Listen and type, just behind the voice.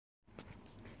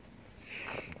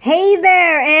Hey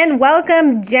there and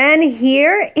welcome, Jen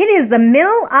here. It is the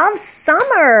middle of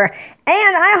summer and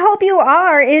I hope you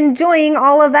are enjoying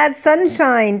all of that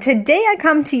sunshine. Today I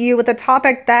come to you with a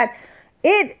topic that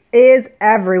it is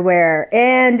everywhere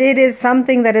and it is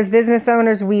something that as business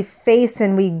owners we face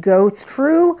and we go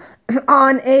through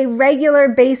on a regular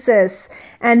basis.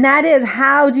 And that is,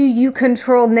 how do you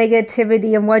control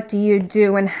negativity and what do you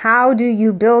do? And how do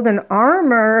you build an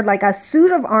armor, like a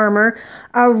suit of armor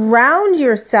around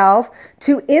yourself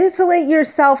to insulate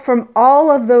yourself from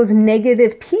all of those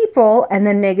negative people and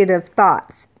the negative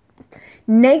thoughts?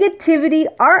 Negativity,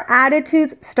 our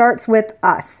attitudes starts with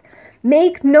us.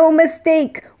 Make no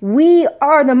mistake, we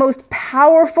are the most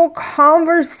powerful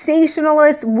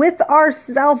conversationalists with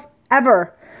ourselves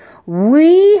ever.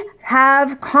 We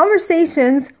have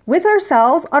conversations with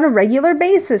ourselves on a regular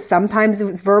basis. Sometimes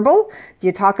it's verbal.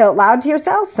 You talk out loud to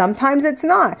yourself. Sometimes it's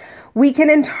not. We can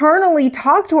internally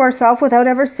talk to ourselves without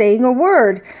ever saying a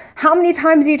word. How many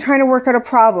times are you trying to work out a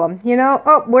problem?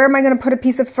 Where am I going to put a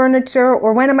piece of furniture?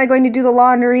 Or when am I going to do the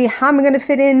laundry? How am I going to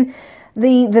fit in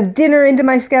the dinner into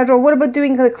my schedule? What about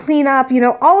doing the cleanup?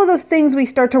 All of those things we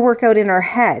start to work out in our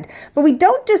head. But we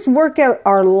don't just work out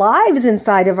our lives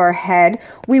inside of our head.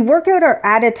 We work out our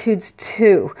attitudes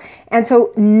too. And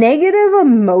so negative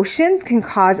emotions can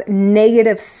cause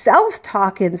negative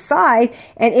self-talk inside.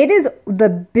 And it is the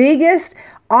biggest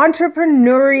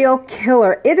entrepreneurial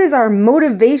killer. It is our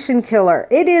motivation killer.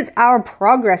 It is our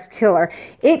progress killer.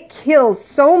 It kills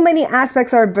so many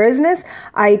aspects of our business.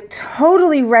 I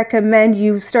totally recommend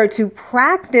you start to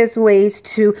practice ways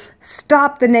to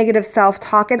stop the negative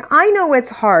self-talk. And I know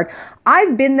it's hard.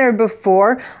 I've been there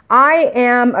before. I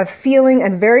am a feeling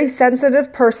and very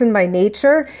sensitive person by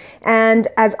nature. And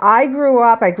as I grew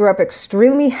up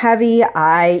extremely heavy.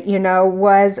 I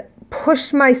was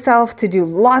push myself to do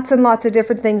lots and lots of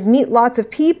different things, meet lots of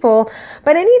people.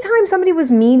 But anytime somebody was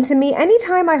mean to me,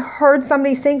 anytime I heard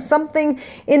somebody saying something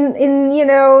in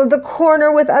the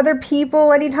corner with other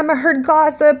people, anytime I heard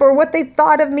gossip or what they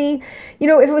thought of me, if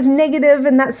it was negative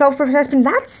and that self-perception,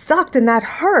 that sucked and that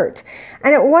hurt.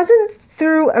 And it wasn't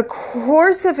through a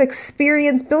course of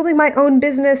experience, building my own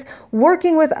business,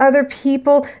 working with other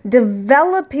people,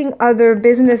 developing other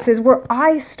businesses, where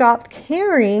I stopped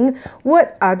caring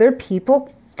what other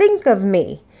people think of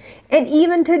me. And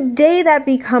even today that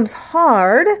becomes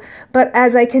hard, but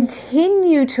as I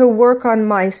continue to work on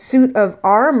my suit of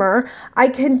armor, I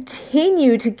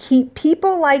continue to keep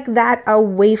people like that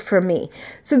away from me.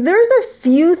 So there's a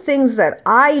few things that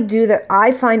I do that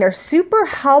I find are super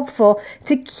helpful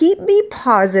to keep me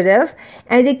positive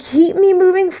and to keep me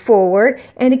moving forward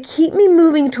and to keep me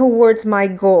moving towards my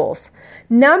goals.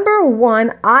 Number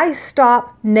one, I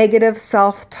stop negative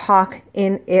self-talk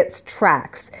in its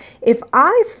tracks. If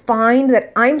I find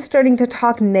that I'm starting to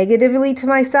talk negatively to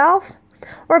myself,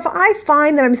 or if I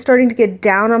find that I'm starting to get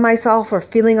down on myself or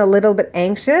feeling a little bit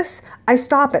anxious, I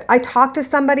stop it. I talk to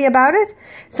somebody about it,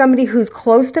 somebody who's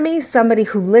close to me, somebody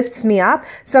who lifts me up,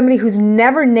 somebody who's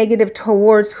never negative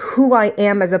towards who I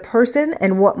am as a person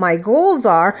and what my goals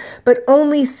are, but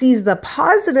only sees the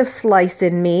positive slice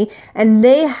in me, and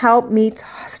they help me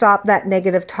stop that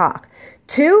negative talk.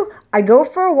 2, I go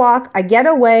for a walk, I get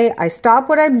away, I stop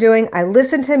what I'm doing, I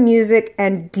listen to music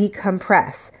and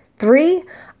decompress. 3,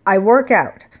 I work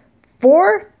out.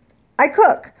 4, I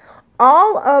cook.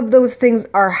 All of those things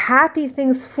are happy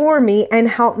things for me and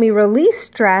help me release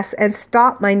stress and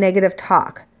stop my negative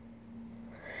talk.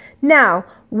 Now,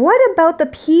 what about the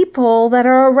people that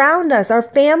are around us? Our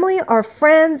family, our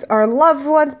friends, our loved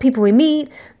ones, people we meet,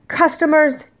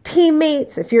 customers,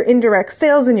 teammates, if you're in direct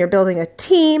sales and you're building a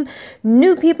team,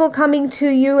 new people coming to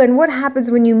you, and what happens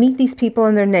when you meet these people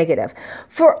and they're negative?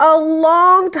 For a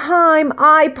long time,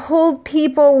 I pulled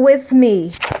people with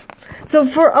me. So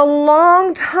for a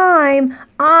long time,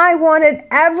 I wanted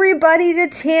everybody to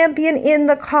champion in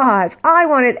the cause. I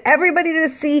wanted everybody to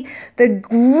see the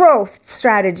growth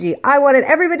strategy. I wanted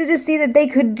everybody to see that they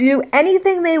could do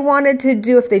anything they wanted to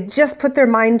do if they just put their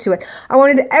mind to it. I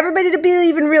wanted everybody to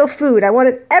believe in real food. I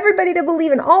wanted everybody to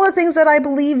believe in all the things that I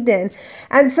believed in.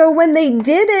 And so when they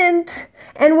didn't,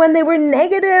 and when they were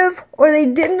negative, or they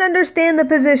didn't understand the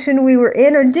position we were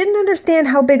in, or didn't understand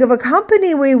how big of a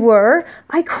company we were,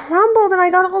 I crumbled and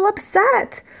I got all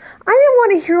upset. I didn't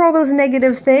want to hear all those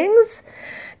negative things.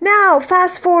 Now,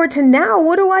 fast forward to now,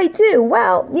 what do I do?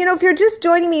 Well, if you're just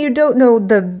joining me, you don't know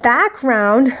the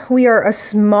background. We are a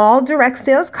small direct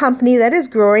sales company that is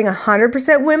growing,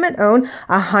 100% women-owned,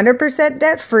 100%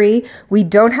 debt-free. We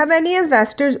don't have any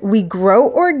investors. We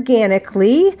grow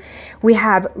organically. We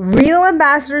have real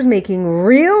ambassadors making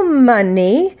real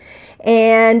money.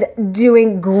 and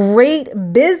doing great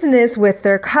business with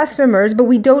their customers, but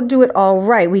we don't do it all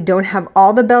right. We don't have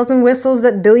all the bells and whistles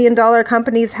that billion-dollar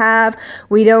companies have.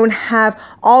 We don't have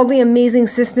all the amazing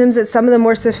systems that some of the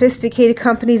more sophisticated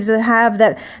companies that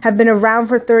have been around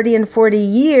for 30 and 40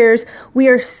 years. We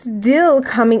are still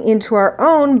coming into our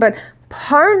own, but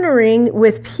partnering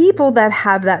with people that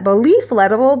have that belief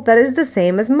level that is the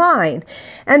same as mine.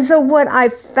 And so what I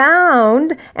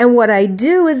found and what I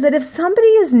do is that if somebody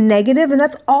is negative and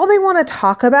that's all they want to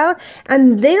talk about,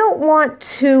 and they don't want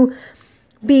to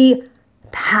be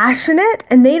passionate,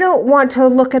 and they don't want to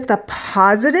look at the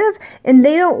positive, and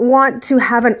they don't want to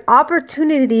have an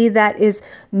opportunity that is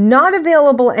not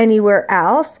available anywhere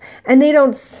else, and they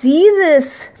don't see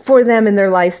this for them in their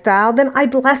lifestyle, then I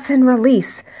bless and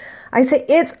release. I say,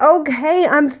 it's okay.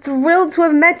 I'm thrilled to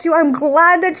have met you. I'm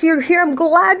glad that you're here. I'm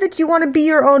glad that you want to be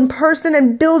your own person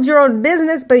and build your own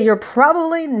business, but you're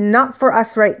probably not for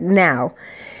us right now.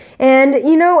 And,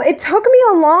 it took me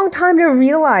a long time to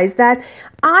realize that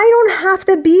I don't have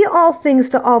to be all things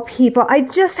to all people. I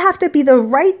just have to be the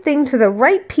right thing to the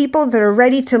right people that are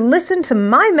ready to listen to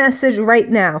my message right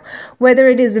now. Whether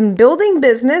it is in building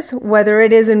business, whether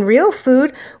it is in real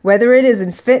food, whether it is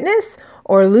in fitness,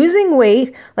 or losing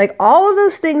weight, like all of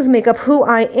those things make up who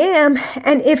I am.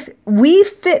 And if we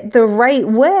fit the right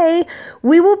way,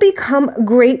 we will become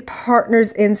great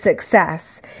partners in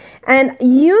success. And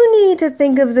you need to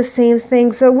think of the same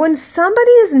thing. So when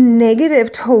somebody is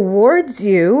negative towards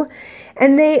you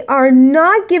and they are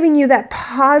not giving you that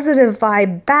positive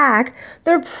vibe back,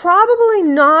 they're probably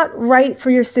not right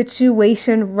for your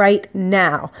situation right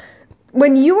now.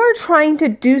 When you are trying to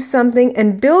do something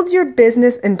and build your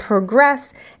business and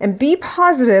progress and be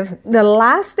positive, the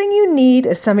last thing you need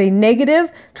is somebody negative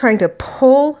trying to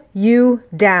pull you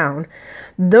down.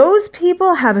 Those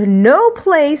people have no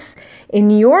place in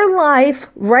your life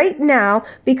right now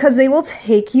because they will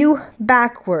take you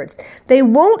backwards. They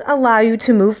won't allow you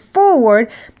to move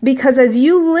forward because as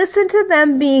you listen to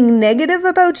them being negative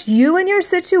about you and your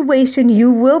situation, you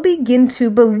will begin to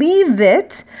believe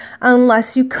it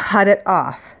unless you cut it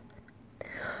off.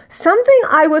 Something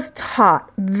I was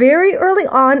taught very early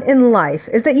on in life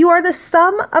is that you are the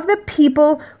sum of the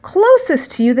people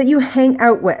closest to you that you hang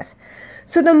out with.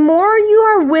 So the more you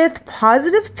are with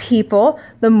positive people,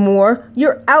 the more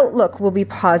your outlook will be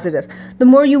positive. The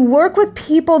more you work with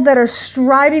people that are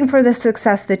striving for the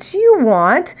success that you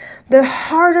want, the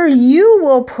harder you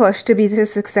will push to be the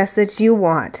success that you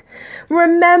want.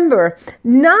 Remember,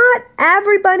 not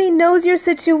everybody knows your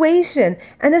situation.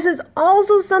 And this is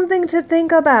also something to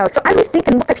think about. So I was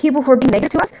thinking the people who are being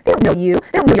negative to us, they don't know you.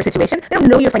 They don't know your situation. They don't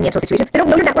know your financial situation. They don't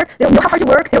know your network. They don't know how hard you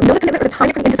work. They don't know the commitment or the time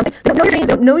you're putting into something. They don't know your dreams.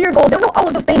 They don't know your goals. They don't know all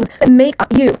of those things that make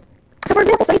up you. So for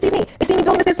example, somebody sees me. They see me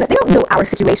building this business. They don't know our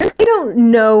situation. They don't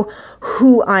know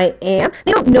who I am.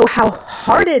 They don't know how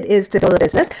hard it is to build a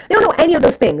business. They don't know any of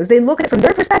those things. They look at it from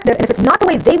their perspective, and if it's not the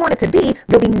way they want it to be,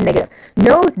 they'll be negative.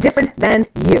 No different than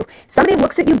you. Somebody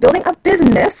looks at you building a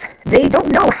business. They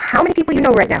don't know how many people you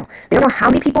know right now. They don't know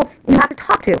how many people you have to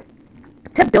talk to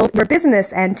build your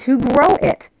business and to grow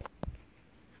it.